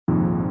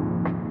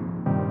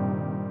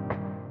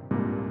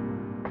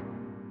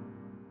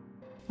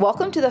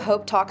Welcome to the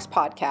Hope Talks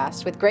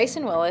podcast with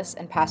Grayson Willis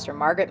and Pastor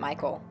Margaret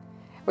Michael,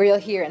 where you'll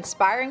hear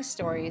inspiring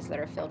stories that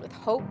are filled with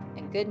hope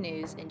and good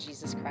news in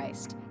Jesus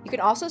Christ. You can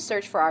also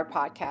search for our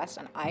podcast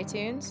on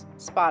iTunes,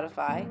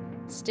 Spotify,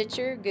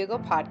 Stitcher, Google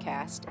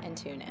Podcast, and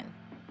TuneIn.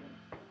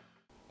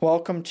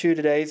 Welcome to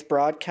today's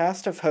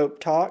broadcast of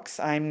Hope Talks.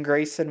 I'm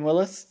Grayson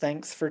Willis.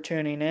 Thanks for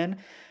tuning in.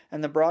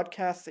 And the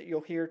broadcast that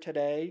you'll hear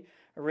today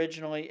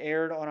originally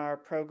aired on our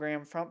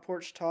program Front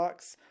Porch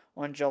Talks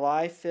on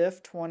July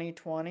 5th,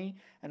 2020,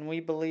 and we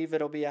believe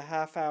it'll be a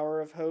half hour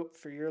of hope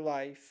for your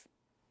life.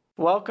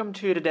 Welcome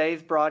to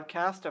today's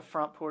broadcast of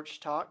Front Porch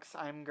Talks.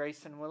 I'm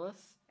Grayson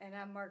Willis. And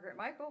I'm Margaret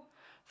Michael.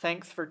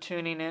 Thanks for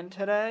tuning in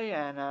today,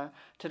 and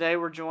today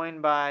we're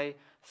joined by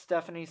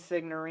Stephanie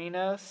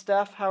Signorino.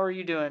 Steph, how are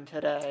you doing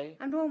today?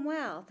 I'm doing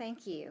well,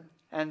 thank you.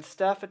 And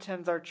Steph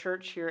attends our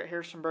church here at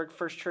Harrisonburg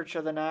First Church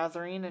of the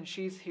Nazarene, and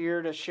she's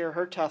here to share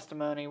her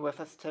testimony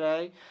with us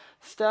today.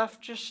 Steph,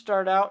 just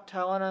start out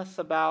telling us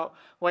about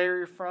where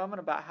you're from and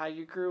about how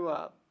you grew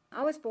up.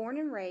 I was born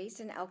and raised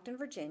in Elkton,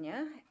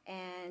 Virginia,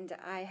 and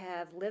I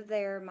have lived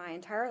there my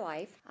entire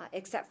life,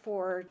 except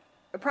for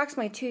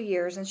approximately 2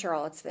 years in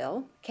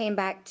Charlottesville. Came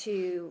back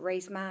to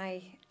raise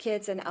my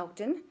kids in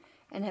Elkton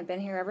and have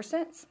been here ever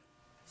since.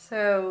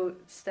 So,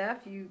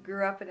 Steph, you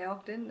grew up in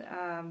Elkton.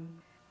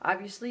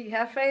 Obviously, you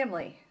have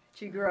family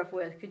that you grew up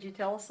with. Could you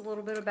tell us a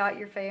little bit about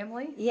your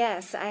family?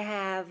 Yes, I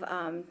have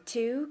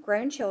 2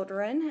 grown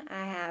children.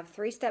 I have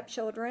 3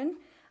 stepchildren.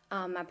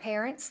 My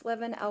parents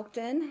live in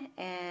Elkton,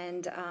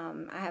 and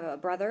I have a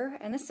brother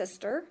and a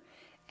sister.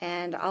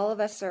 And all of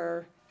us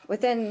are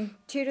within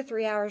 2 to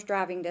 3 hours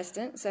driving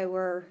distance, so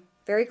we're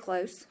very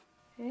close.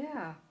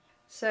 Yeah.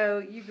 So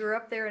you grew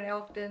up there in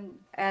Elkton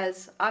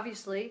as,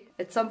 obviously,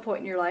 at some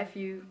point in your life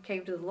you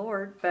came to the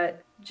Lord,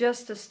 but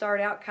just to start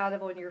out kind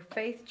of on your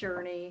faith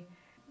journey,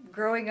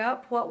 growing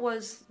up, what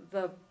was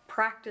the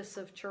practice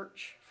of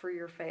church for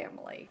your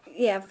family?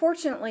 Yeah,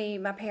 fortunately,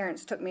 my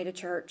parents took me to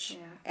church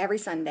every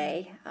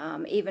Sunday.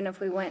 Even if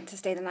we went to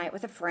stay the night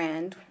with a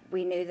friend,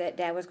 we knew that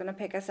Dad was going to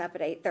pick us up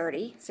at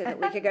 8:30 so that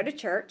we could go to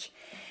church.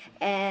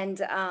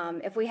 And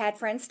if we had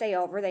friends stay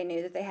over, they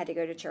knew that they had to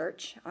go to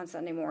church on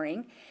Sunday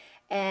morning.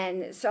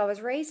 And so I was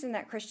raised in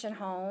that Christian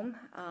home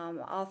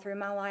all through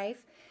my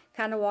life.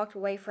 Kind of walked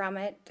away from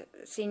it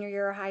senior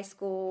year of high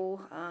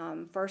school,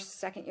 first,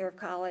 second year of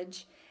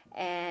college,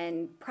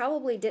 and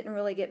probably didn't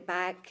really get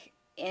back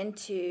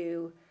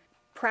into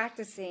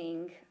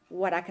practicing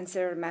what I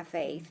considered my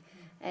faith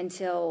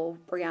until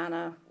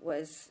Brianna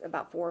was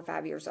about 4 or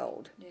 5 years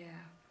old. Yeah.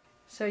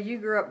 So you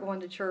grew up going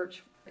to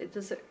church.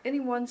 Does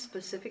anyone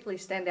specifically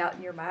stand out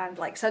in your mind,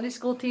 like Sunday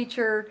school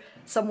teacher,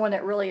 someone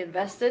that really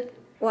invested?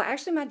 Well,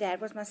 actually, my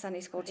dad was my Sunday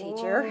school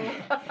teacher,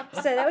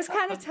 so that was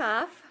kind of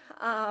tough.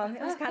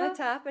 It was kind of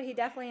tough, but he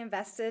definitely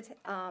invested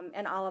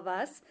in all of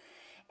us.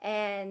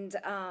 And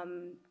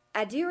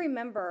I do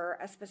remember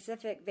a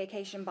specific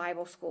vacation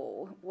Bible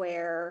school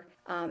where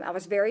I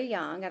was very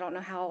young. I don't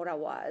know how old I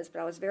was,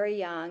 but I was very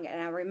young. And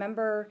I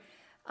remember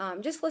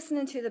just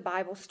listening to the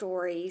Bible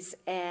stories,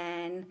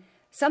 and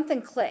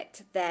something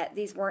clicked that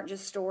these weren't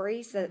just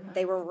stories, that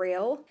they were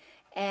real.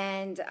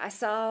 And I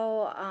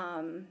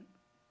saw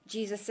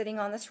Jesus sitting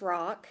on this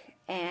rock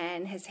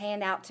and his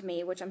hand out to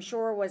me, which I'm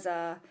sure was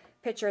a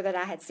picture that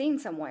I had seen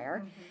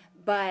somewhere,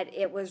 but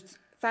it was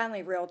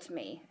finally real to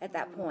me at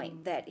that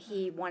point that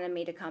he wanted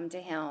me to come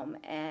to him,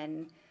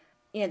 and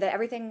that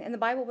everything in the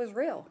Bible was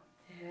real.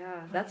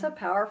 Yeah, that's a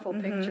powerful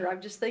picture.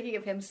 I'm just thinking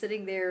of him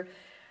sitting there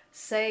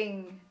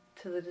saying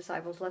to the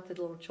disciples, "Let the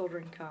little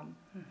children come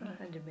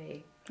unto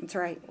me." That's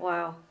right.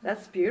 Wow,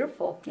 that's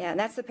beautiful. Yeah, and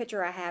that's the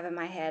picture I have in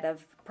my head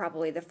of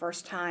probably the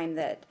first time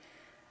that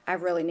I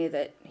really knew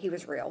that he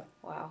was real.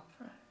 Wow.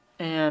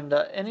 And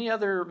any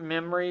other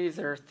memories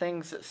or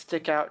things that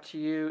stick out to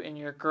you in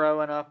your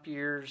growing up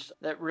years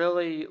that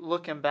really,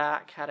 looking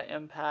back, had an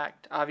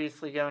impact?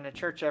 Obviously, going to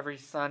church every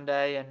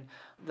Sunday and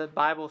the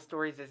Bible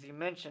stories, as you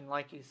mentioned,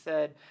 like you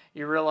said,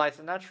 you realize,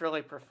 and that's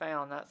really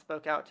profound. That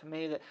spoke out to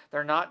me that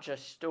they're not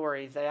just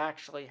stories, they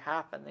actually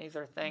happen. These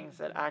are things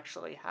that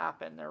actually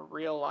happen. They're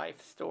real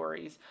life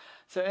stories.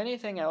 So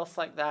anything else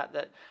like that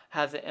that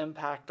has an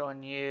impact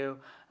on you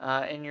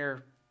in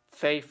your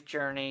faith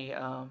journey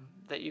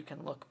that you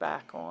can look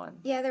back on?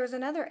 Yeah, there was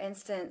another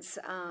instance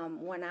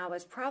when I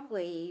was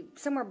probably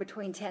somewhere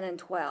between 10 and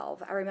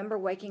 12. I remember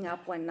waking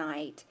up one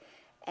night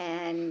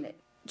and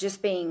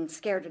just being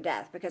scared to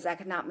death because I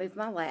could not move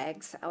my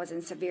legs. I was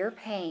in severe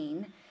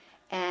pain,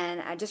 and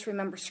I just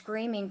remember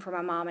screaming for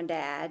my mom and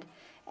dad.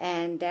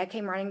 And Dad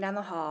came running down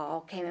the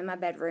hall, came in my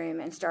bedroom,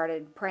 and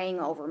started praying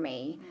over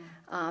me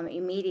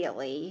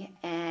immediately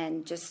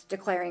and just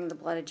declaring the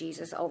blood of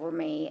Jesus over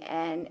me.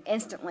 And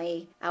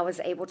instantly, I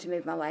was able to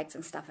move my legs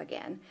and stuff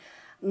again.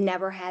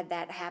 Never had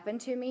that happen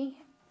to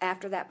me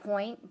after that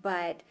point,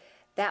 but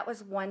that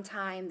was one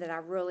time that I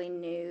really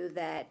knew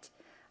that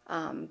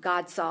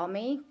God saw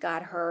me,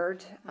 God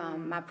heard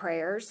my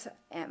prayers,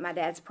 and my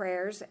dad's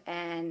prayers,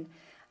 and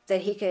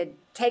that he could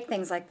take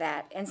things like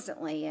that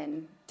instantly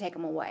and take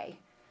them away.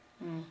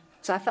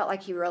 So I felt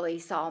like he really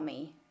saw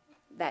me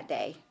that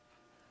day.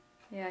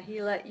 Yeah,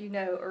 he let you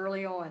know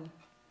early on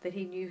that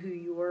he knew who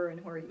you were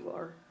and where you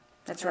are.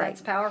 That's And right.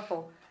 That's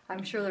powerful.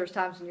 I'm sure there's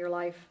times in your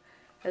life,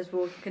 as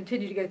we'll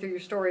continue to go through your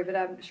story, but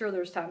I'm sure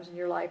there's times in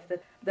your life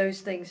that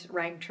those things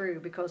rang true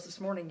because this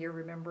morning you're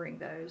remembering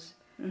those.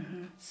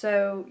 Mm-hmm.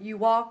 So you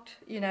walked,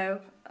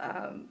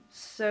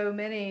 so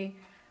many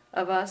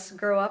of us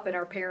grow up in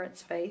our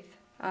parents' faith.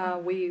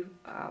 We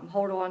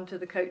hold on to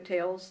the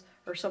coattails,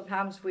 or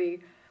sometimes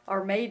we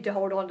are made to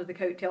hold on to the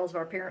coattails of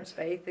our parents'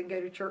 faith and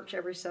go to church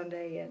every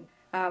Sunday. And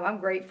I'm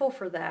grateful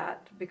for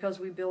that because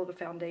we build a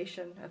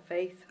foundation of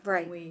faith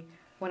Right.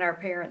 when our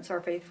parents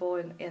are faithful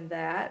in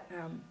that.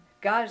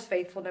 God is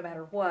faithful no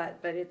matter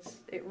what, but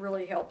it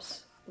really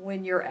helps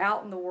when you're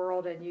out in the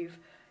world and you've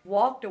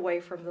walked away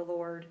from the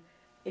Lord.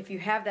 If you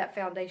have that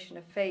foundation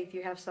of faith,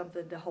 you have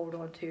something to hold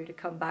on to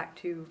come back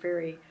to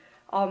very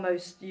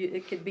almost,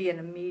 it could be an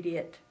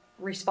immediate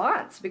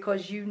response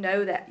because you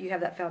know that you have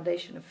that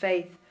foundation of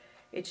faith.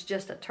 It's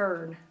just a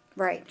turn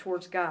Right.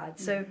 towards God.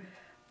 So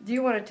do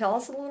you want to tell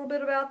us a little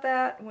bit about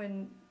that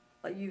when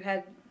you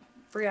had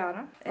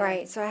Brianna?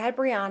 Right. So I had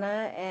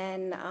Brianna,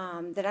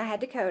 and then I had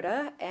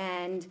Dakota,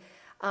 and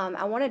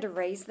I wanted to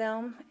raise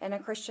them in a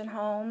Christian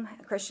home,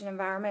 a Christian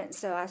environment.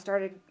 So I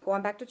started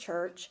going back to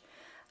church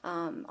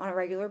on a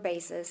regular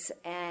basis,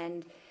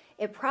 and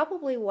it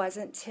probably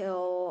wasn't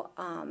till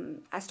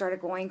I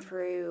started going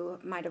through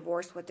my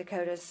divorce with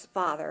Dakota's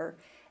father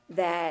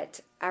that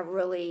I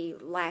really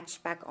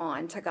latched back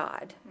on to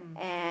God.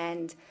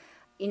 And,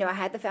 I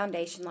had the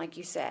foundation, like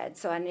you said,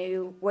 so I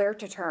knew where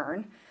to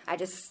turn. I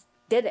just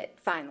did it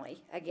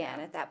finally again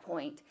at that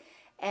point.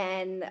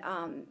 And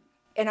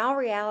in all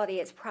reality,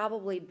 it's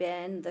probably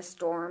been the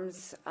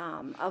storms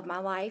of my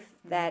life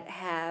that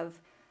have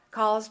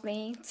caused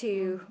me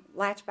to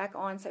latch back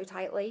on so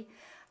tightly.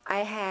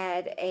 I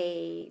had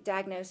a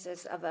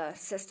diagnosis of a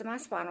cyst in my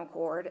spinal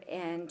cord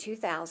in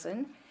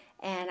 2000,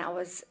 and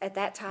at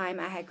that time,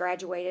 I had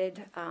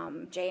graduated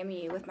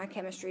JMU with my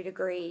chemistry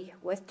degree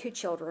with 2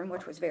 children,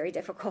 which was very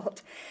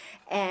difficult,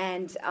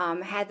 and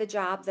had the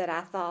job that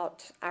I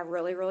thought I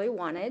really, really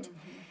wanted.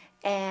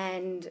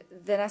 And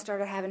then I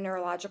started having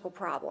neurological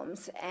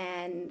problems,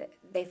 and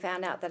they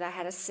found out that I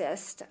had a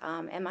cyst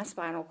in my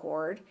spinal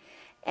cord,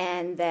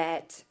 and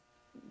that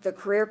the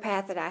career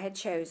path that I had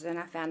chosen,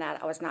 I found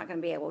out I was not going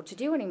to be able to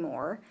do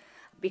anymore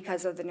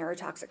because of the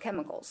neurotoxic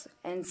chemicals.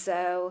 And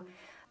so,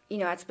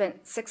 I'd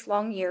spent 6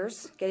 long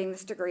years getting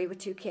this degree with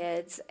 2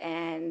 kids,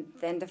 and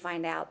then to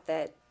find out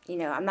that,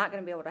 I'm not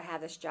going to be able to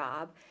have this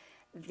job.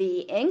 The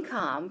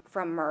income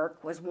from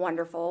Merck was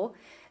wonderful,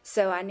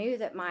 so I knew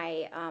that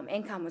my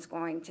income was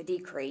going to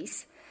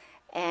decrease.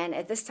 And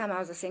at this time, I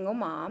was a single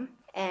mom,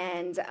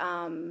 and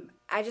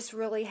I just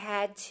really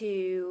had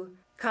to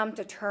come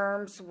to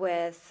terms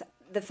with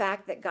the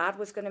fact that God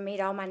was going to meet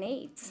all my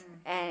needs,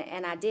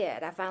 and I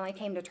did. I finally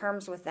came to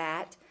terms with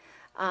that,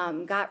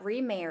 got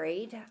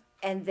remarried,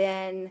 and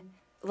then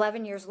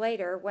 11 years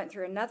later went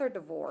through another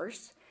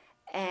divorce.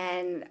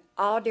 And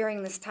all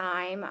during this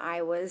time,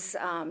 I was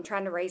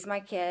trying to raise my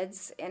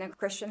kids in a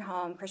Christian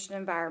home, Christian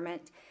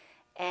environment.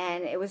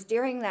 And it was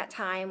during that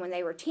time when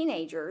they were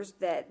teenagers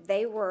that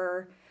they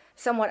were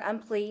somewhat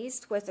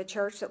unpleased with the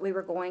church that we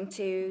were going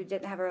to,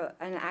 didn't have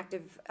an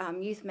active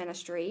youth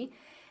ministry.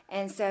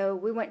 And so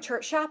we went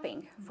church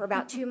shopping for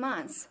about 2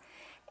 months.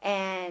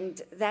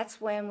 And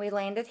that's when we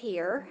landed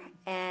here,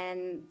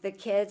 and the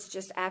kids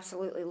just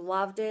absolutely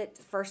loved it.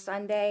 First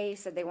Sunday,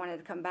 said they wanted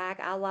to come back.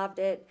 I loved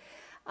it.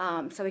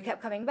 So we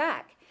kept coming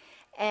back.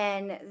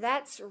 And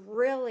that's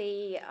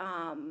really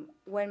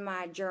when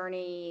my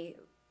journey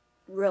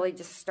really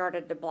just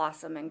started to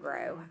blossom and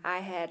grow.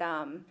 I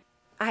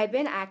had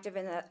been active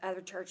in the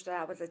other church that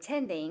I was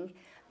attending,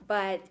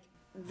 but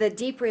the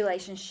deep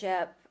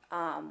relationship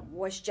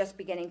was just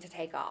beginning to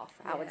take off,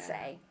 I would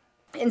say.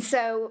 And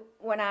so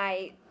when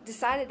I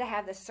decided to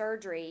have the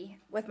surgery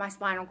with my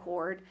spinal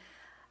cord,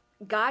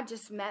 God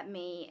just met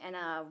me in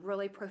a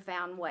really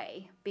profound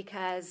way,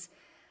 because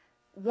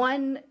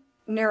one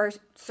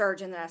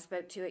neurosurgeon that I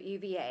spoke to at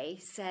UVA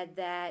said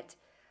that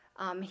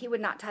he would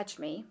not touch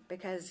me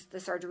because the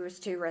surgery was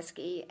too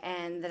risky,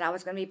 and that I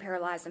was going to be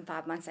paralyzed in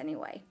 5 months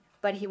anyway.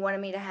 But he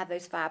wanted me to have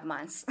those 5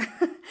 months.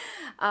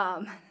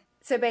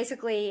 So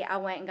basically, I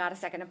went and got a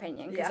second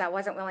opinion because I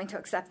wasn't willing to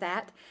accept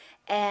that,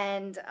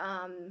 and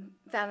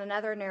found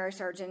another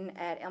neurosurgeon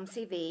at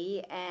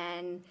MCV,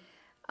 and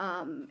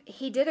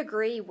he did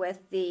agree with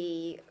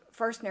the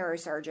first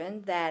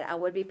neurosurgeon that I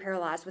would be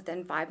paralyzed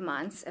within 5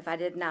 months if I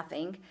did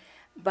nothing,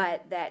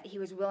 but that he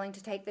was willing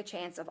to take the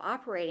chance of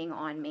operating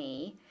on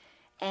me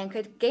and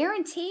could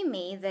guarantee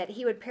me that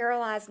he would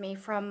paralyze me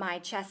from my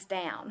chest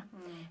down.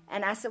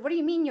 And I said, "What do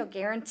you mean you'll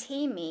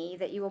guarantee me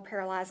that you will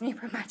paralyze me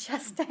from my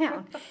chest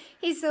down?"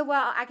 He said,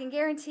 "Well, I can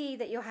guarantee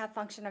that you'll have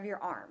function of your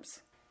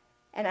arms."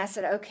 And I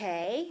said,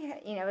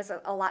 "Okay." It was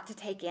a lot to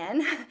take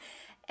in.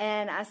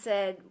 And I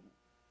said,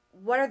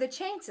 "What are the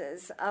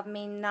chances of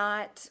me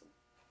not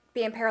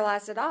being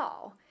paralyzed at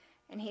all?"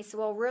 And he said,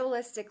 "Well,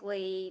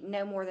 realistically,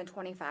 no more than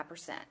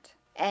 25%.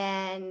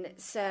 And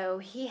so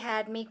he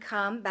had me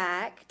come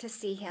back to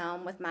see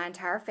him with my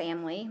entire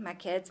family, my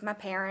kids, my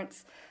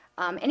parents,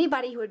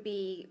 anybody who would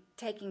be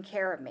taking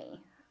care of me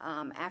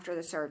after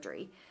the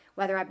surgery,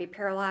 whether I'd be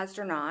paralyzed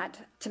or not,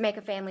 to make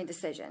a family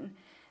decision.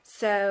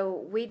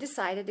 So we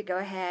decided to go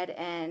ahead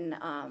and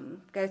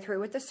go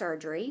through with the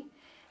surgery.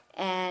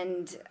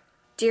 And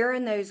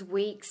during those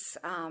weeks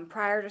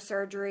prior to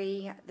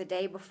surgery, the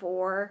day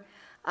before,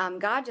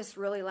 God just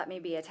really let me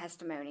be a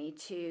testimony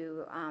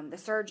to the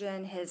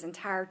surgeon, his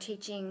entire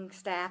teaching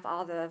staff,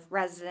 all the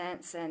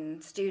residents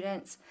and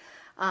students,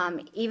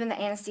 even the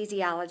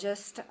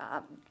anesthesiologist.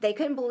 They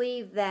couldn't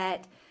believe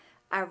that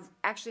I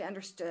actually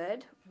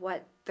understood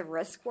what the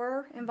risks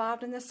were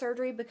involved in this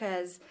surgery,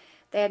 because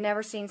they had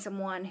never seen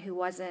someone who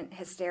wasn't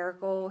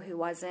hysterical, who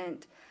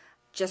wasn't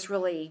just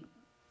really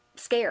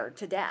scared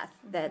to death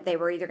that they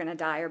were either going to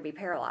die or be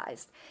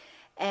paralyzed.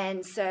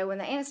 And so when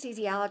the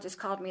anesthesiologist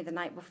called me the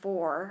night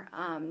before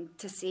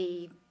to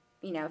see,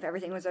 if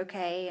everything was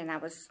okay, and I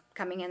was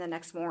coming in the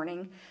next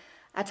morning,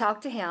 I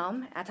talked to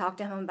him. I talked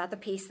to him about the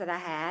peace that I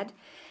had.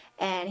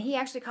 And he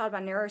actually called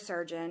my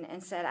neurosurgeon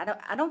and said,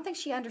 I don't think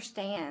she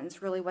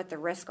understands really what the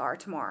risks are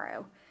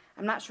tomorrow.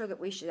 I'm not sure that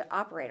we should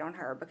operate on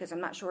her, because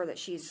I'm not sure that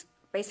she's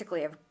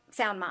basically of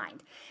sound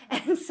mind.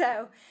 And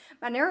so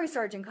my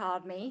neurosurgeon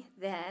called me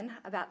then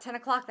about 10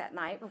 o'clock that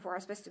night, before I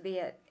was supposed to be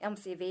at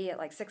MCV at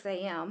like 6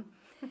 a.m.,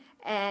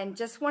 and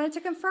just wanted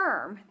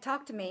to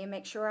talk to me and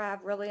make sure I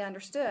really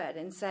understood.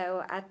 And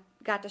so I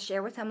got to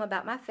share with him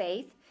about my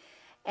faith,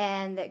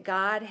 and that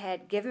God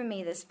had given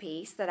me this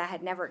peace, that I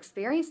had never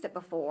experienced it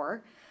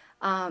before,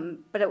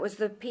 but it was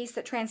the peace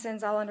that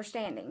transcends all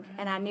understanding.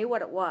 And I knew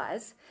what it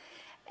was,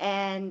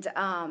 and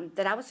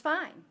that I was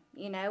fine.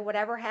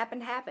 Whatever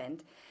happened,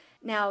 happened.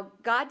 Now,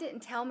 God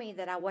didn't tell me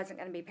that I wasn't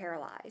going to be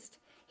paralyzed.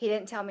 He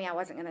didn't tell me I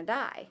wasn't going to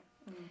die.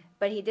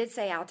 But he did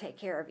say, I'll take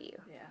care of you,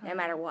 no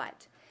matter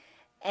what.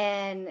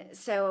 And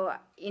so,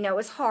 it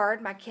was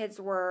hard. My kids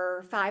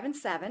were 5 and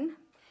 7,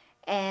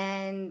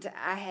 and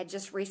I had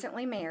just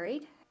recently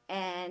married.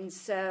 And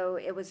so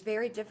it was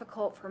very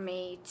difficult for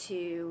me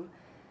to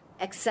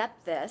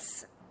accept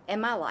this in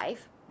my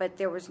life, but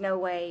there was no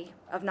way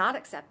of not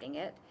accepting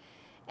it.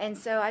 And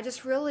so I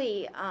just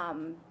really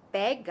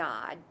begged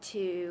God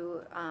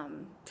to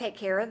take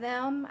care of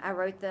them. I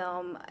wrote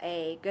them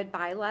a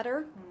goodbye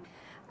letter,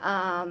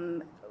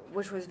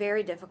 which was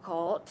very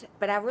difficult.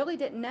 But I really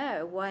didn't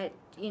know what,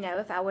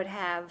 if I would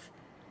have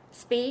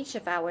speech,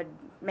 if I would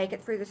make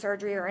it through the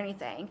surgery or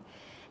anything.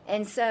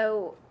 And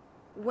so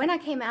when I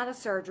came out of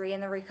surgery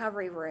in the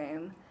recovery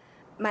room,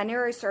 my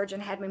neurosurgeon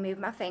had me move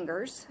my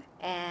fingers,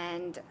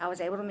 and I was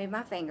able to move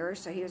my fingers,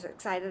 so he was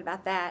excited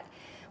about that.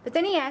 But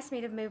then he asked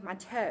me to move my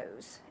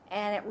toes,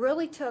 and it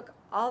really took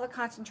all the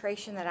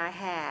concentration that I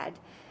had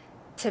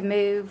to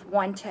move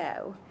one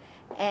toe.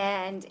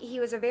 And he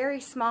was a very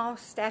small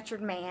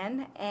statured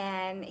man,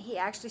 and he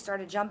actually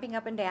started jumping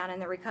up and down in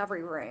the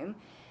recovery room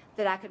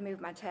that I could move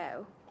my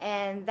toe.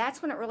 And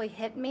that's when it really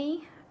hit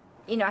me.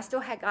 I still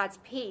had God's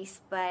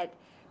peace, but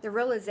the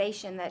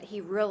realization that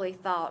he really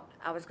thought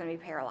I was going to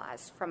be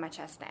paralyzed from my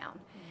chest down.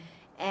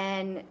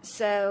 And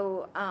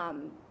so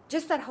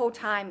just that whole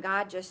time,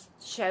 God just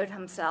showed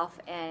himself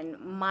in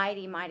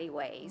mighty, mighty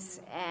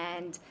ways.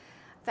 And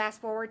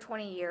fast forward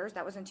 20 years,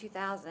 that was in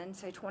 2000,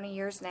 so 20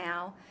 years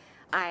now,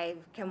 I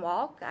can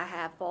walk, I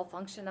have full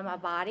function of my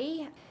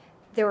body.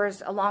 There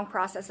was a long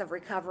process of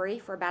recovery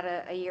for about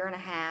a year and a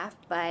half,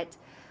 but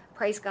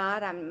praise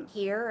God, I'm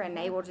here and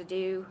able to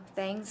do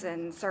things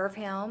and serve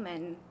him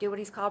and do what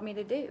he's called me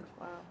to do.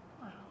 Wow.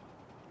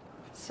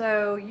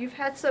 So you've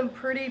had some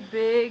pretty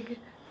big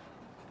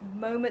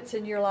moments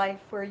in your life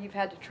where you've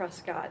had to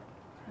trust God.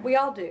 We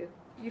all do.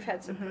 You've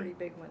had some pretty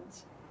big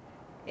ones.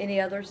 Any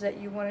others that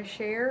you want to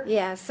share?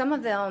 Yeah, some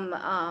of them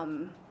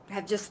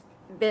have just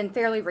been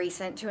fairly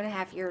recent,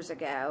 2.5 years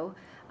ago.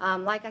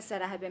 Like I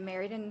said, I had been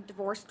married and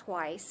divorced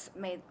twice,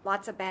 made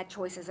lots of bad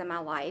choices in my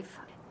life,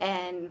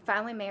 and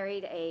finally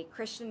married a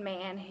Christian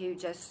man who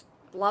just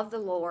loved the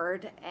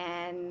Lord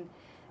and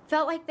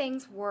felt like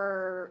things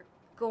were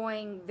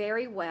going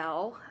very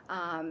well.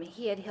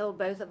 He had healed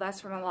both of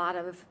us from a lot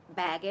of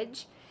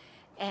baggage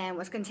and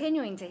was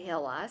continuing to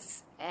heal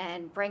us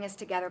and bring us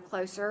together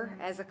closer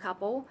as a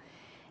couple.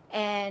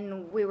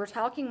 And we were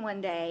talking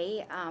one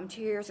day,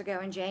 2 years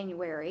ago in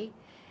January,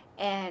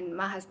 and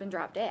my husband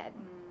dropped dead.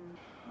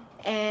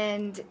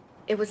 And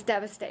it was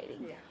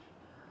devastating. Yeah.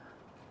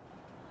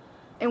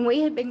 And we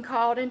had been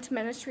called into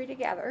ministry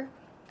together.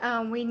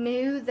 We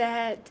knew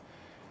that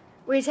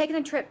we had taken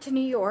a trip to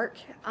New York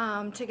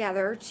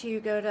together to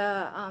go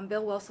to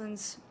Bill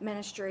Wilson's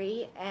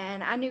ministry,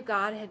 and I knew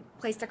God had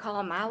placed a call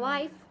on my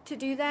life to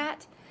do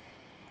that.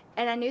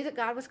 And I knew that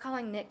God was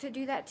calling Nick to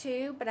do that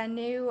too, but I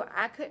knew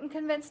I couldn't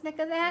convince Nick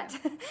of that,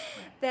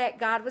 that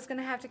God was going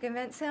to have to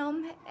convince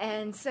him.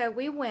 And so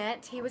we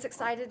went. He was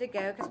excited to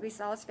go because we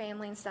saw his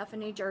family and stuff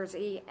in New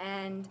Jersey.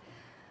 And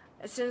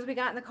as soon as we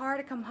got in the car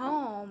to come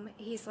home,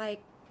 he's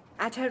like,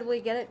 I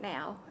totally get it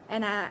now.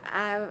 And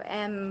I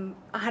am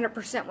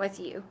 100% with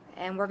you,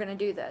 and we're going to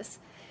do this.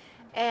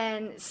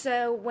 And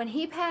so when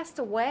he passed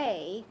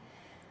away,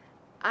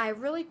 I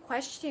really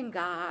questioned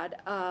God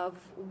of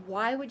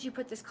why would you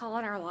put this call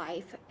in our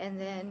life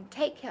and then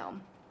take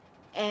him?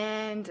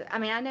 And I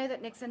mean, I know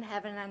that Nick's in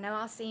heaven. I know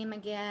I'll see him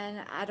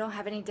again. I don't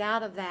have any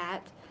doubt of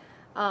that,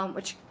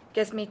 which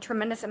gives me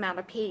tremendous amount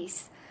of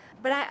peace.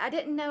 But I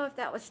didn't know if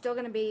that was still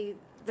going to be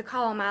the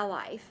call in my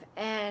life.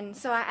 And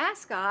so I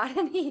asked God,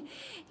 and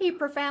he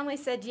profoundly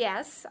said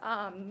yes,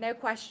 no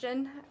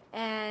question.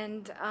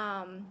 And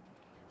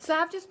so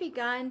I've just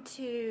begun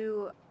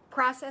to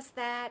process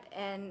that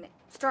and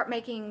start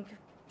making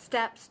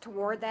steps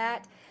toward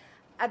that.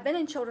 I've been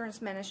in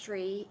children's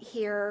ministry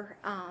here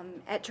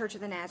at Church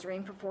of the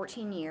Nazarene for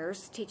 14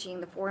 years, teaching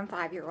the 4 and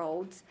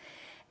 5-year-olds.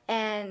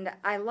 And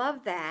I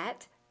love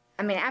that.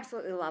 I mean,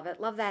 absolutely love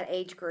it. Love that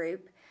age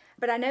group.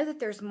 But I know that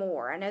there's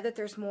more. I know that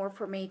there's more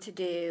for me to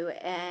do.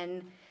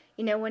 And,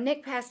 you know, when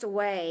Nick passed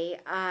away,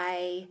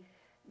 I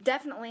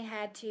definitely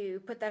had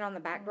to put that on the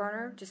back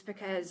burner just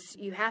because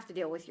you have to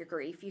deal with your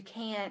grief. You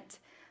can't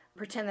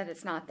pretend that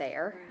it's not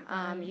there.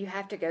 You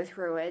have to go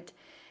through it.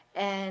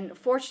 And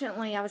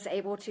fortunately, I was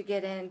able to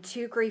get in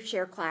 2 grief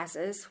share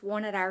classes,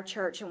 one at our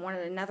church and one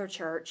at another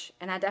church,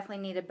 and I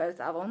definitely needed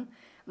both of them.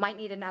 Might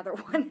need another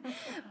one,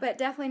 but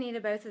definitely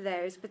needed both of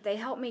those. But they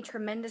helped me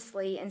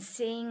tremendously in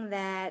seeing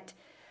that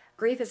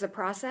grief is a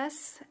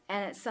process,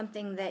 and it's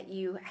something that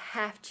you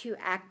have to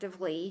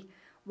actively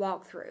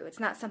walk through. It's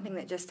not something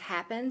that just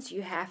happens.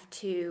 You have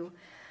to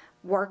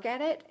work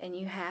at it, and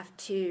you have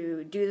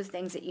to do the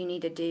things that you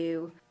need to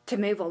do to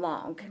move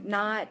along,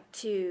 not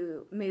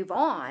to move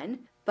on,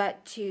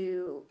 but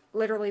to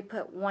literally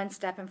put one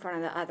step in front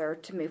of the other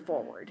to move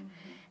forward.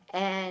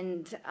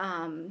 And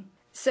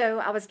so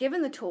I was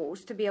given the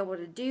tools to be able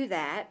to do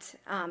that.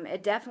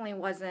 It definitely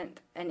wasn't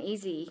an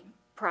easy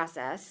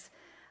process.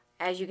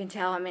 As you can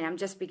tell, I mean, I'm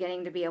just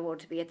beginning to be able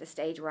to be at the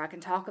stage where I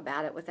can talk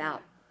about it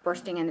without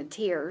bursting into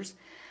tears.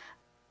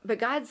 But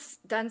God's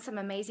done some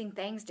amazing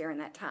things during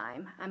that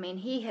time. I mean,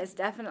 he has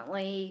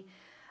definitely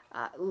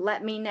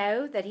let me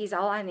know that he's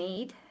all I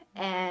need,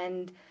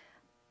 and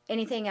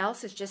anything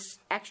else is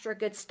just extra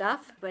good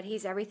stuff, but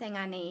he's everything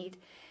I need.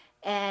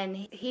 And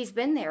he's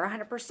been there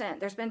 100%.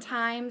 There's been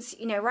times,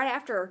 you know, right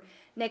after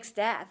Nick's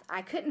death,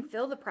 I couldn't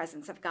feel the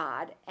presence of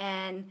God.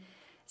 And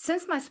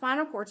since my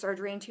spinal cord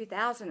surgery in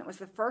 2000, it was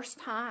the first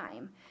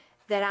time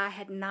that I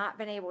had not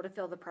been able to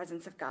feel the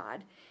presence of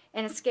God.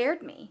 And it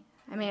scared me.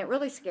 I mean, it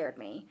really scared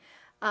me.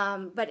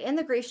 But in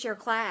the grief share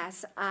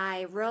class,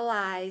 I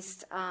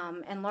realized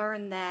and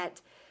learned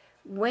that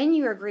when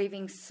you are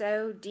grieving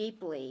so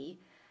deeply,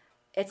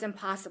 it's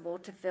impossible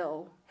to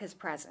feel his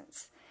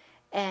presence.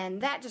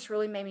 And that just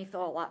really made me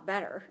feel a lot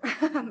better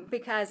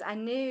because I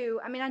knew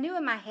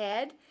in my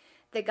head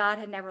that God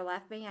had never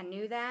left me. I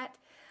knew that.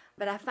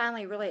 But I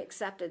finally really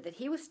accepted that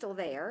he was still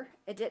there.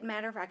 It didn't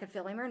matter if I could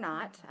feel him or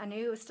not. I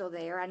knew he was still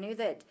there. I knew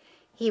that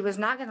he was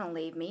not going to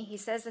leave me. He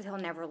says that he'll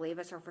never leave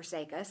us or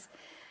forsake us.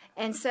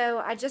 And so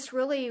I just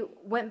really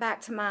went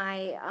back to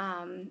my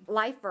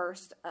life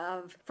verse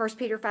of 1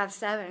 Peter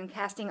 5:7,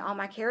 casting all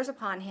my cares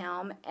upon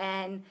him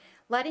and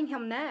letting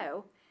him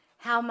know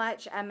how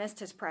much I missed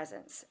his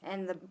presence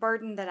and the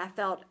burden that I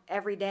felt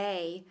every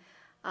day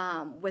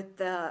with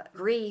the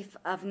grief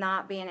of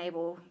not being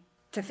able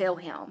to feel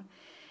him.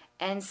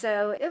 And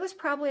so it was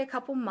probably a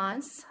couple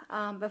months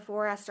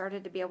before I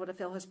started to be able to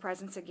feel his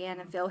presence again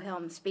and feel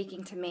him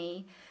speaking to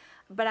me.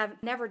 But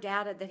I've never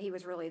doubted that he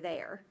was really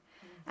there.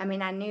 I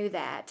mean, I knew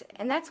that.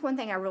 And that's one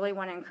thing I really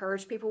want to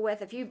encourage people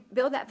with. If you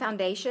build that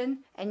foundation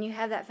and you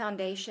have that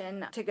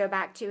foundation to go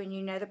back to and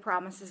you know the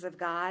promises of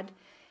God,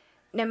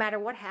 no matter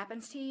what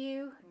happens to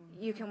you,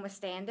 you can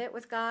withstand it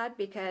with God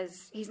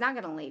because he's not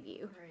going to leave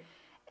you. Right.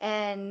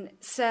 And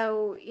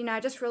so, you know, I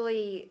just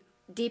really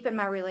deepened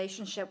my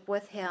relationship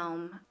with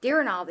him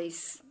during all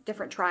these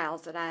different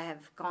trials that I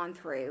have gone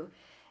through.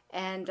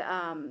 And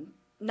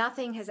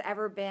nothing has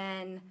ever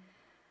been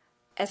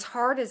as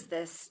hard as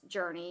this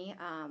journey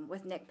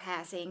with Nick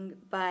passing,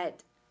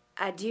 but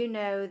I do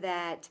know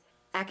that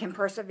I can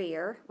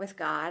persevere with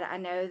God. I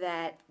know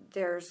that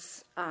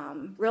there's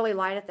really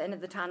light at the end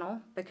of the tunnel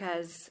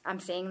because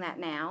I'm seeing that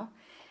now.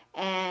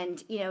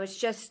 And, you know, it's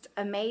just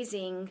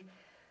amazing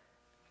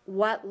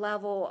what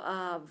level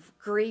of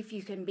grief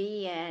you can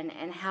be in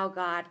and how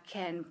God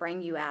can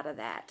bring you out of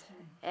that.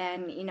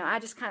 And, you know, I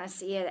just kind of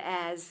see it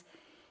as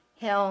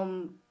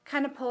him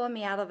kind of pulling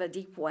me out of a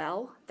deep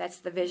well. That's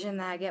the vision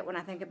that I get when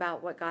I think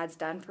about what God's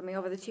done for me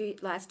over the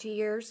last 2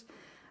 years.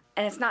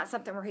 And it's not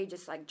something where he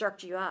just like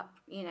jerked you up,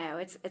 you know,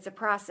 it's a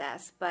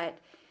process, but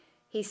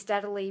he's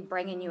steadily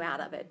bringing you out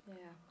of it.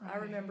 Yeah, I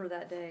remember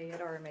that day at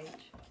RMH,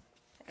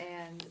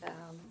 and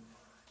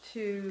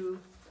to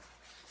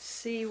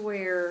see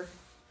where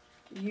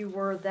you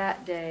were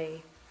that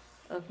day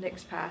of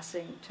Nick's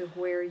passing to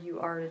where you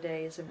are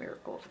today is a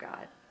miracle of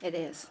God. It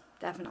is,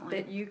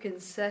 definitely. That you can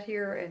sit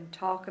here and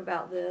talk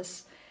about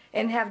this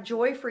and have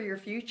joy for your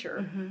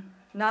future. Mm-hmm.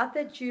 Not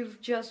that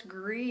you've just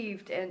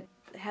grieved and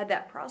had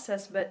that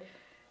process, but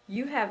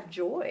you have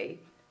joy.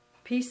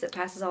 Peace that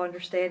passes all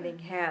understanding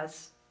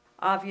has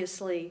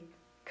obviously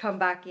come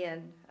back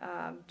in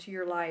to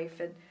your life.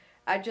 And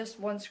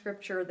one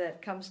scripture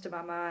that comes to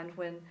my mind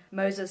when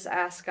Moses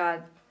asked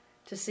God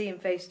to see him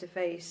face to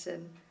face,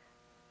 and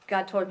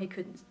God told him he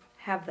couldn't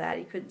have that.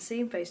 He couldn't see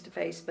him face to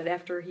face, but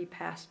after he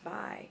passed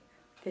by,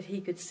 that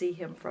he could see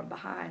him from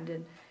behind.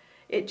 And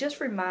it just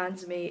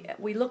reminds me,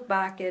 we look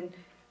back and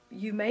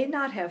you may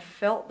not have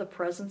felt the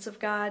presence of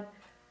God,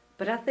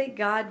 but I think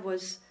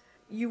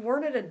you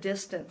weren't at a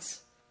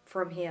distance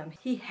from him.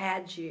 He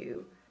had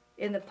you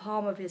in the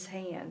palm of his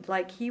hand,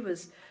 like he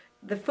was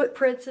the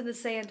footprints in the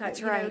sand type.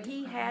 That's right.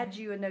 He had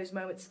you in those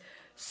moments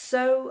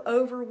so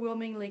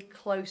overwhelmingly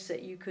close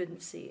that you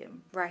couldn't see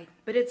him. Right.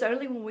 But it's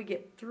only when we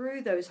get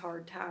through those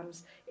hard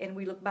times and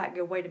we look back and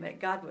go, wait a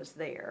minute, God was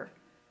there.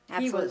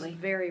 Absolutely. He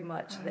was very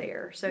much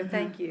there. So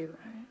thank you.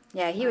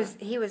 Yeah, he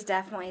was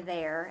definitely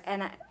there.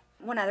 And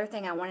one other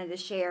thing I wanted to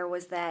share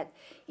was that,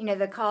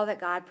 the call that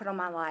God put on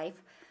my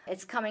life,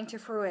 it's coming to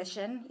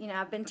fruition.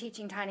 I've been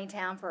teaching Tiny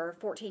Town for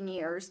 14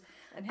 years.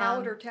 And how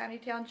old are Tiny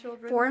Town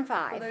children? 4 and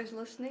 5. For those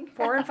listening?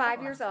 4 and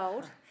 5 years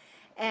old.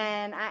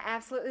 And I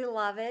absolutely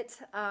love it.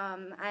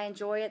 I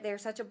enjoy it. They're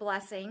such a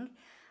blessing.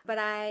 But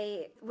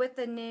with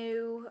the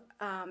new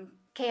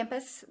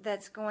campus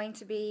that's going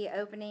to be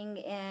opening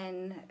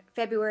in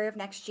February of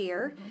next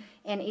year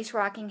in East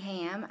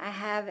Rockingham, I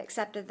have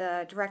accepted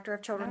the Director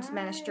of Children's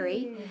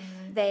Ministry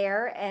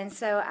there. And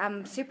so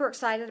I'm super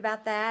excited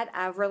about that.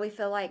 I really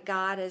feel like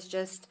God is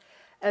just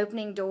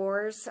opening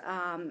doors.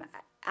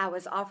 I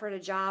was offered a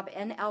job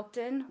in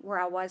Elkton where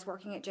I was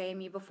working at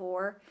JMU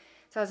before.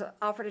 So I was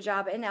offered a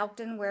job in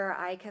Elkton where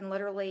I can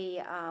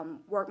literally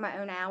work my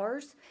own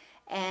hours.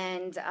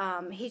 And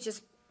he's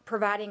just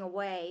providing a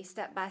way,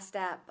 step by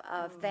step,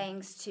 of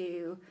things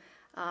to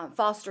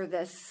foster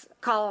this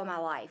call on my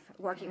life,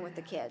 working with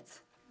the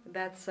kids.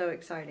 That's so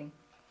exciting.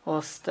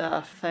 Well,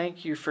 Steph,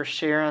 thank you for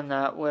sharing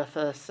that with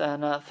us,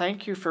 and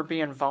thank you for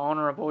being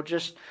vulnerable,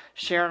 just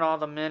sharing all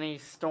the many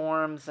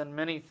storms and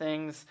many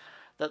things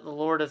that the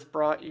Lord has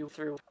brought you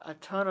through. A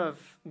ton of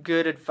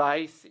good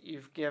advice that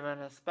you've given,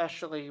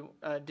 especially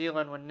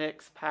dealing with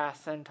Nick's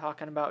passing,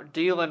 talking about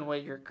dealing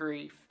with your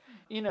grief.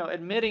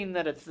 Admitting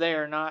that it's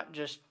there, not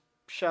just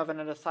shoving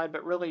it aside,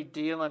 but really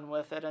dealing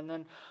with it. And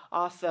then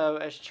also,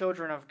 as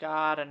children of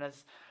God and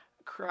as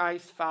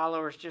Christ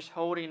followers, just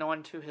holding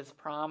on to his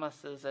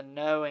promises and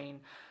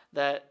knowing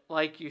that,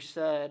 like you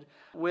said,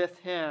 with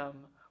him,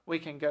 we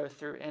can go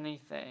through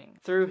anything.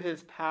 Through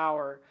his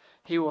power,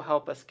 he will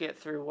help us get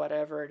through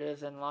whatever it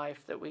is in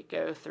life that we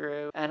go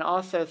through. And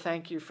also,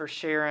 thank you for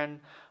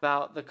sharing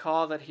about the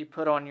call that he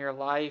put on your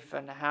life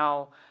and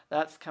how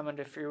that's coming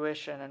to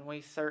fruition. And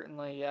we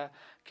certainly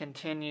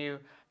continue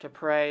to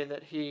pray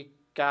that he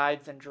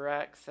guides and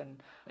directs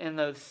and in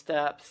those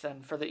steps,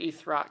 and for the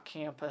East Rock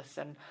campus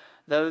and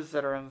those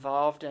that are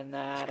involved in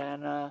that.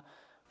 And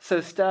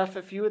so, Steph,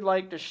 if you would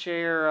like to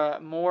share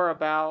more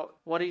about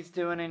what he's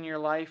doing in your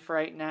life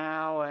right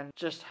now and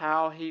just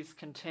how he's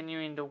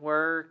continuing to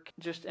work,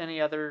 just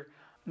any other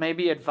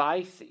maybe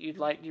advice that you'd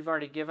like. You've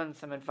already given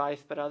some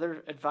advice, but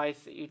other advice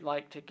that you'd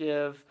like to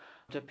give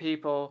to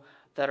people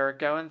that are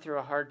going through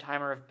a hard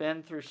time or have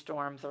been through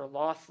storms or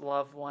lost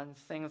loved ones,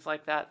 things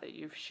like that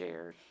you've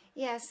shared.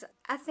 Yes,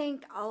 I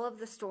think all of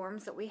the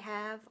storms that we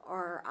have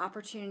are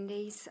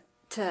opportunities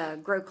to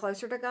grow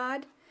closer to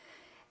God.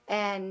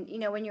 And,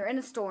 when you're in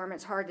a storm,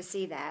 it's hard to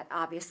see that,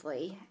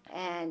 obviously.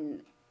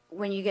 And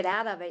when you get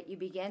out of it, you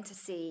begin to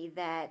see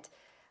that,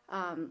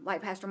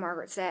 like Pastor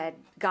Margaret said,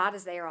 God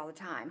is there all the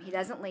time. He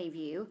doesn't leave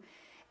you.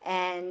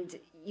 And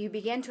you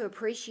begin to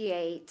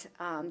appreciate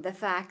the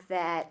fact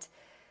that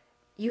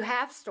you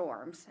have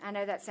storms. I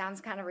know that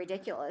sounds kind of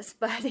ridiculous,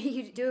 but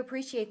you do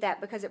appreciate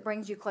that because it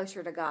brings you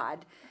closer to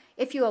God,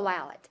 if you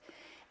allow it.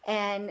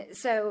 And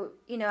so,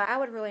 I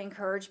would really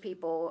encourage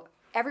people.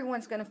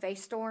 Everyone's going to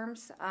face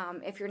storms.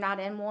 If you're not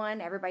in one,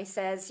 everybody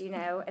says,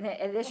 and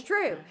it is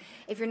true.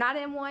 If you're not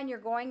in one, you're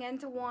going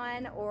into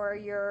one, or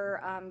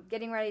you're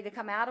getting ready to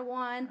come out of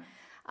one,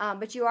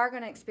 but you are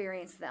going to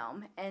experience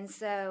them. And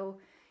so,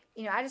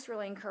 I just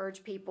really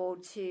encourage people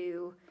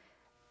to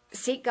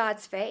seek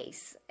God's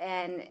face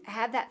and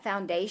have that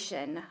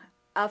foundation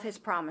of his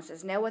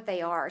promises, know what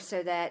they are,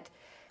 so that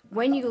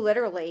when you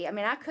literally,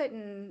 I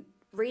couldn't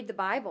read the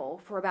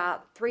Bible for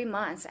about 3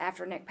 months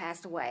after Nick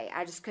passed away.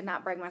 I just could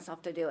not bring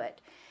myself to do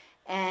it.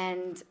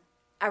 And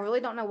I really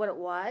don't know what it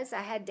was.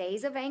 I had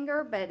days of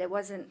anger, but it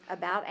wasn't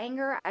about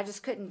anger. I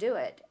just couldn't do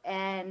it.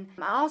 And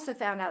I also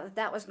found out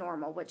that was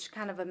normal, which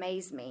kind of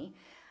amazed me.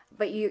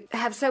 But you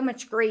have so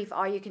much grief,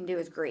 all you can do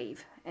is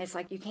grieve. And it's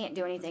like you can't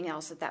do anything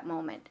else at that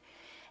moment.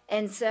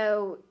 And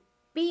so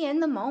be in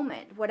the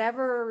moment,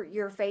 whatever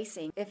you're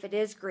facing. If it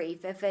is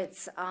grief, if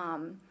it's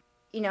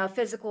a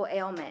physical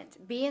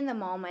ailment, be in the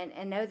moment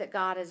and know that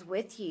God is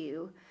with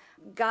you.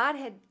 God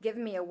had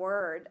given me a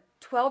word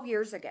 12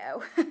 years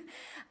ago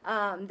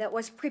that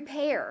was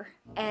prepare.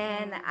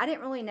 And I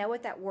didn't really know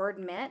what that word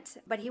meant,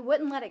 but he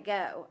wouldn't let it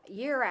go.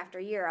 Year after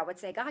year, I would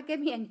say, God, give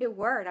me a new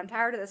word. I'm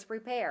tired of this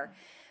prepare.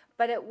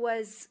 But it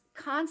was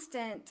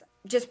constant,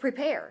 just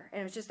prepare.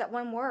 And it was just that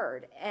one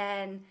word.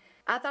 And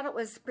I thought it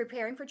was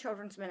preparing for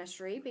children's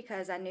ministry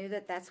because I knew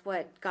that that's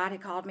what God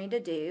had called me to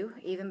do,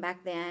 even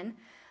back then.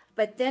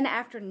 But then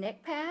after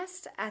Nick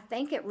passed, I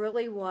think it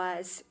really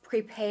was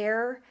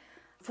prepare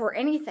for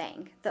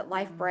anything that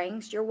life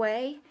brings your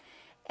way.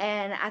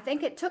 And I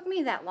think it took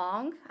me that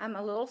long. I'm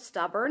a little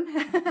stubborn,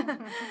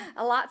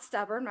 a lot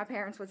stubborn, my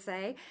parents would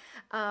say.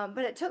 But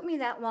it took me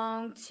that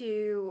long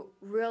to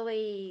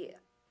really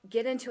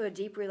get into a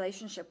deep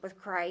relationship with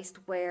Christ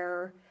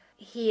where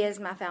He is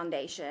my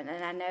foundation.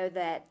 And I know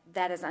that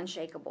that is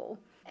unshakable.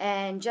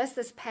 And just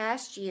this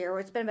past year,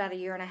 it's been about a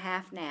year and a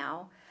half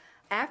now,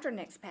 after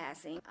Nick's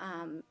passing,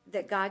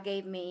 that God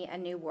gave me a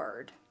new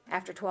word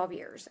after 12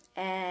 years.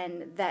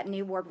 And that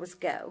new word was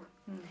go.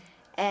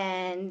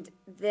 And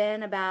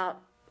then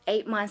about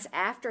 8 months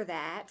after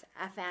that,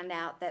 I found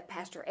out that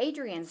Pastor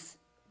Adrian's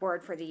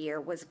word for the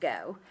year was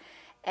go.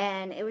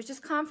 And it was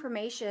just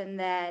confirmation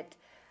that,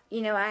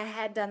 you know, I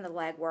had done the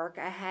legwork.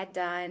 I had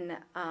done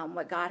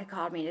what God had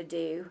called me to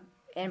do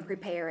in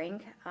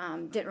preparing.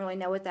 Didn't really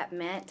know what that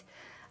meant.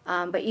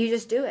 But you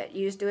just do it.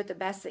 You just do it the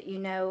best that you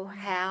know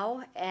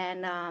how.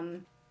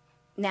 And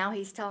now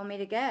He's telling me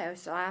to go,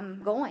 so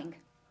I'm going.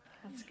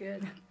 That's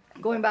good.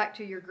 Going back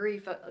to your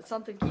grief,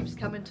 something keeps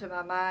coming to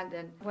my mind.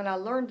 And when I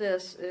learned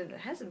this, it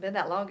hasn't been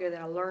that long ago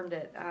that I learned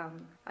it,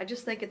 I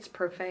just think it's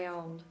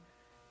profound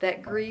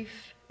that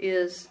grief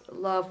is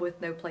love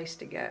with no place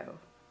to go.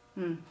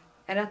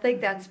 And I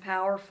think that's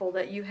powerful,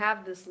 that you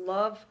have this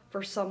love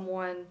for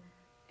someone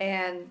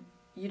and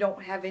you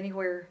don't have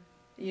anywhere,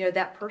 you know,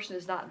 that person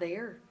is not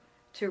there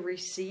to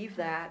receive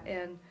that.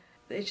 And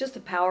it's just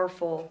it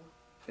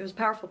was a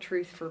powerful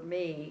truth for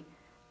me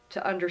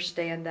to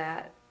understand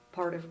that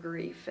part of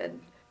grief.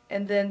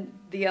 And then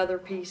the other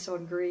piece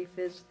on grief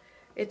is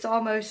it's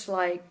almost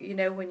like, you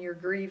know, when you're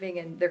grieving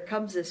and there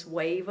comes this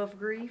wave of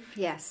grief.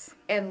 Yes.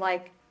 And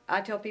like I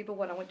tell people,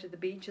 when I went to the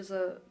beach as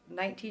a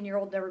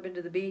 19-year-old, never been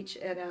to the beach,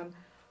 and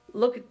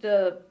look at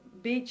the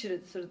beach and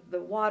it's the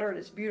water and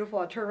it's beautiful.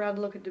 I turn around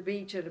and look at the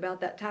beach, and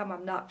about that time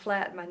I'm knocked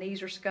flat and my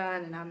knees are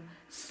scun and I'm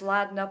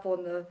sliding up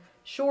on the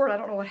shore and I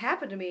don't know what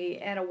happened to me,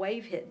 and a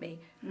wave hit me,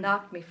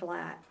 knocked me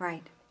flat.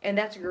 Right. And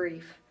that's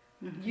grief.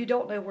 You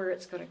don't know where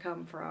it's going to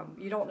come from.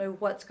 You don't know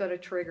what's going to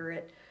trigger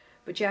it,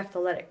 but you have to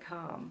let it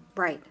come.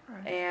 Right.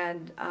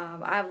 And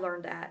I've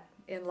learned that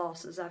in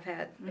losses I've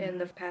had in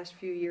the past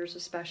few years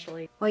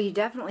especially. Well, you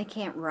definitely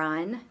can't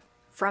run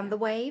from the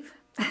wave.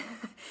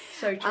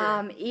 So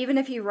true. Even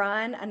if you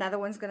run, another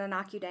one's going to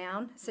knock you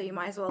down, so you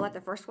might as well let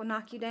the first one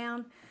knock you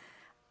down.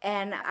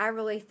 And I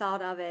really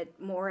thought of it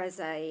more as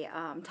a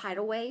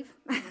tidal wave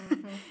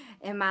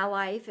in my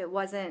life. It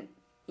wasn't,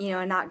 you know,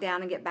 a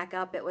knockdown and get back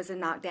up. It was a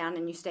knockdown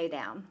and you stay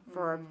down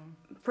for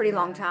a pretty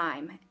long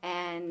time.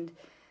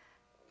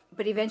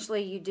 But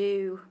eventually you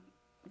do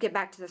get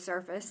back to the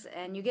surface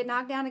and you get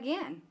knocked down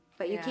again,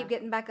 but you keep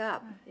getting back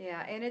up.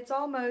 Yeah, and it's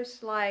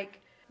almost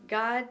like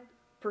God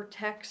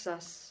protects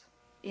us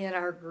in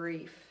our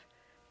grief,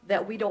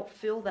 that we don't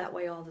feel that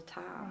way all the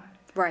time.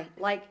 Right.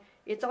 Like,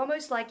 it's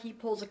almost like He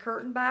pulls a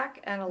curtain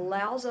back and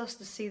allows us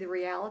to see the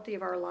reality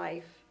of our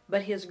life,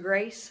 but His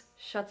grace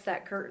shuts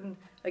that curtain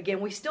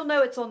again. We still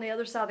know it's on the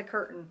other side of the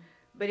curtain,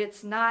 but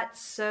it's not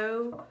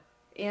so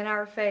in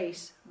our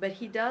face. But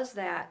He does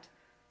that,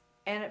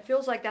 and it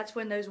feels like that's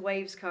when those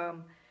waves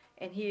come,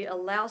 and He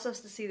allows us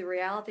to see the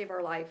reality of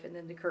our life, and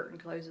then the curtain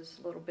closes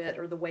a little bit,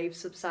 or the wave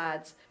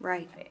subsides.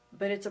 Right.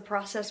 But it's a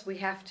process. We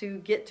have to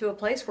get to a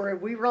place where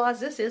we realize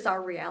this is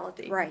our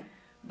reality. Right.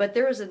 But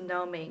there is a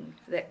numbing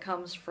that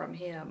comes from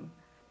Him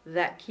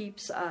that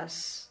keeps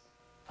us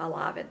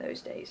alive in those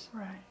days.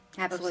 Right.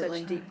 Absolutely.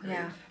 Such deep grief.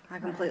 Yeah, I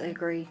completely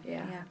agree.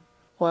 Yeah.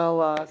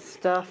 Well,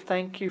 Steph,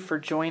 thank you for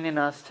joining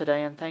us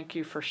today, and thank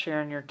you for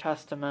sharing your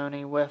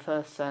testimony with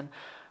us and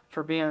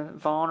for being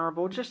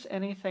vulnerable. Just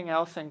anything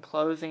else in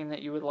closing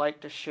that you would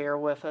like to share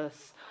with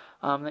us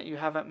that you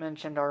haven't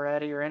mentioned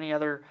already, or any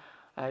other,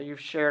 you've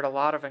shared a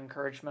lot of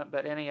encouragement,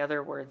 but any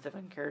other words of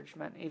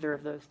encouragement, either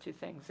of those two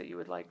things that you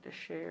would like to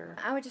share?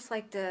 I would just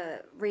like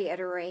to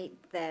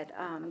reiterate that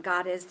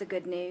God is the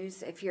good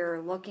news. If you're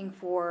looking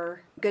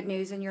for good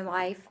news in your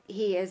life,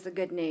 He is the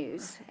good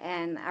news.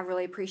 And I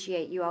really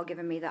appreciate you all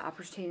giving me the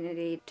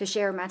opportunity to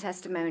share my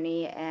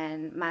testimony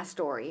and my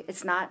story.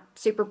 It's not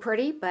super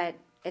pretty, but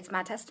it's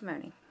my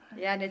testimony.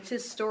 Yeah, and it's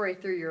His story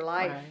through your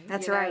life. Right.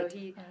 That's You know,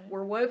 right.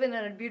 We're woven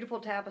in a beautiful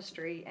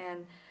tapestry,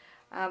 and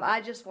I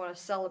just want to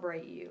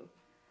celebrate you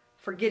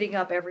for getting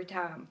up every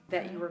time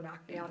that you were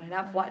knocked down. And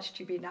I've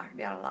watched you be knocked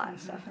down a lot,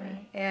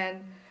 Stephanie.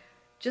 And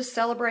just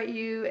celebrate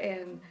you,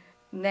 and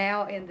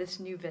now in this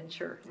new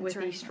venture with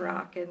right. East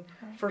Rock. And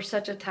for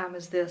such a time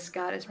as this,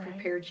 God has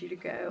prepared you to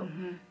go.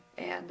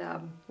 And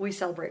we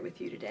celebrate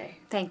with you today.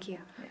 Thank you.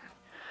 Yeah.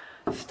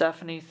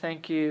 Stephanie,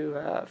 thank you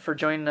for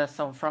joining us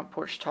on Front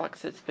Porch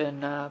Talks. It's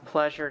been a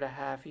pleasure to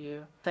have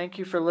you. Thank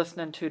you for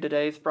listening to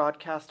today's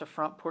broadcast of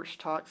Front Porch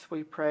Talks.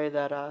 We pray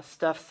that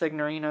Steph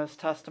Signorino's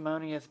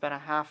testimony has been a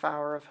half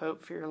hour of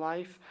hope for your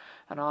life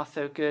and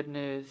also good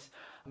news.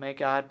 May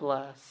God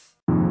bless.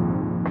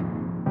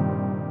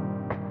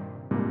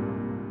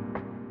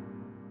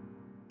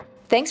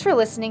 Thanks for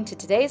listening to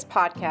today's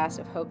podcast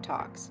of Hope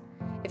Talks.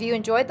 If you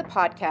enjoyed the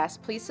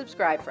podcast, please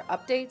subscribe for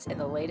updates and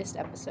the latest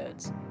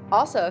episodes.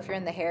 Also, if you're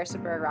in the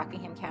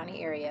Harrisonburg-Rockingham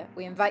County area,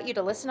 we invite you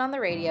to listen on the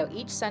radio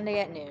each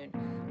Sunday at noon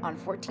on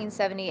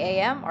 1470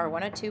 AM or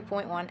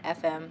 102.1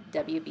 FM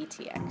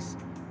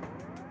WBTX.